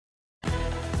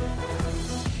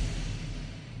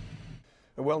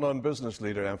A well-known business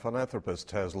leader and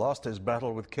philanthropist has lost his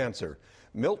battle with cancer.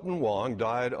 Milton Wong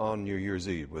died on New Year's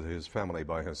Eve with his family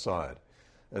by his side.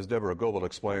 As Deborah Goebel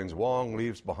explains, Wong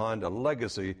leaves behind a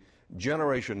legacy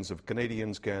generations of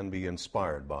Canadians can be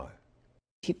inspired by.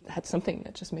 He had something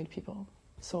that just made people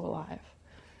so alive.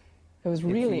 It was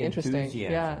really interesting.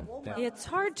 Yeah. It's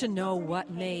hard to know what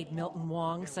made Milton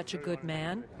Wong such a good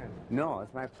man. No,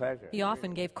 it's my pleasure. He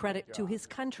often gave credit to his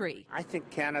country. I think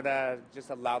Canada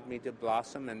just allowed me to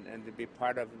blossom and to be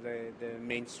part of the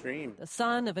mainstream. The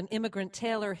son of an immigrant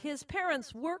tailor, his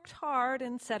parents worked hard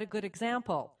and set a good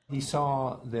example. He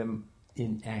saw them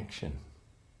in action,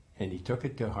 and he took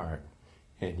it to heart,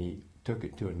 and he took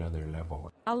it to another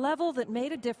level. A level that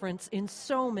made a difference in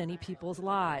so many people's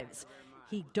lives.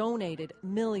 He donated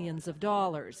millions of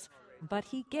dollars, but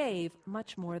he gave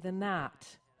much more than that.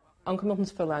 Uncle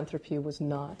Milton's philanthropy was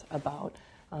not about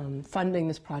funding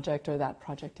this project or that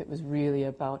project. It was really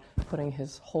about putting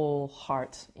his whole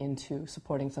heart into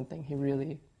supporting something he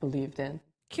really believed in.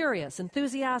 Curious,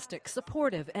 enthusiastic,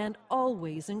 supportive, and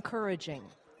always encouraging.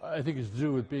 I think it's to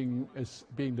do with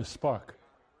being the spark,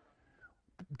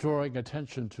 drawing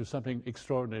attention to something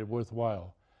extraordinary,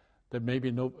 worthwhile, that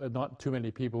maybe not too many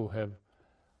people have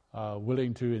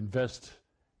willing to invest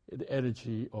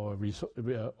energy or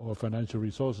financial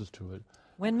resources to it.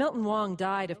 When Milton Wong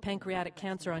died of pancreatic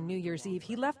cancer on New Year's Eve,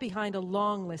 he left behind a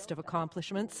long list of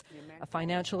accomplishments. A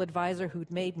financial advisor who'd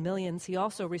made millions, he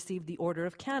also received the Order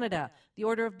of Canada, the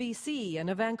Order of BC, and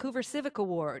a Vancouver Civic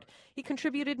Award. He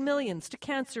contributed millions to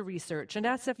cancer research and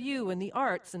SFU and the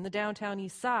arts in the downtown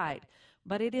East Side.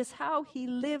 But it is how he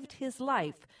lived his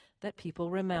life that people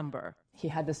remember. He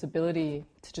had this ability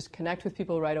to just connect with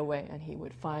people right away, and he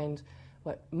would find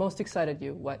what most excited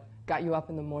you, what got you up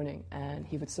in the morning, and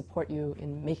he would support you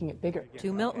in making it bigger.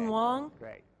 To Milton Wong,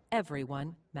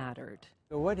 everyone mattered.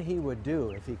 What he would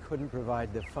do if he couldn't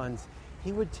provide the funds,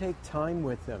 he would take time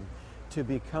with them to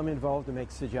become involved and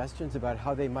make suggestions about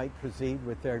how they might proceed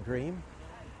with their dream.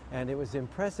 And it was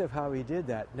impressive how he did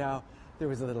that. Now, there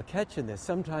was a little catch in this.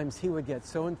 Sometimes he would get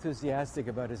so enthusiastic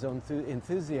about his own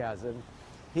enthusiasm,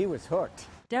 he was hooked.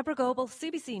 Deborah Goebel,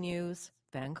 CBC News,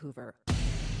 Vancouver.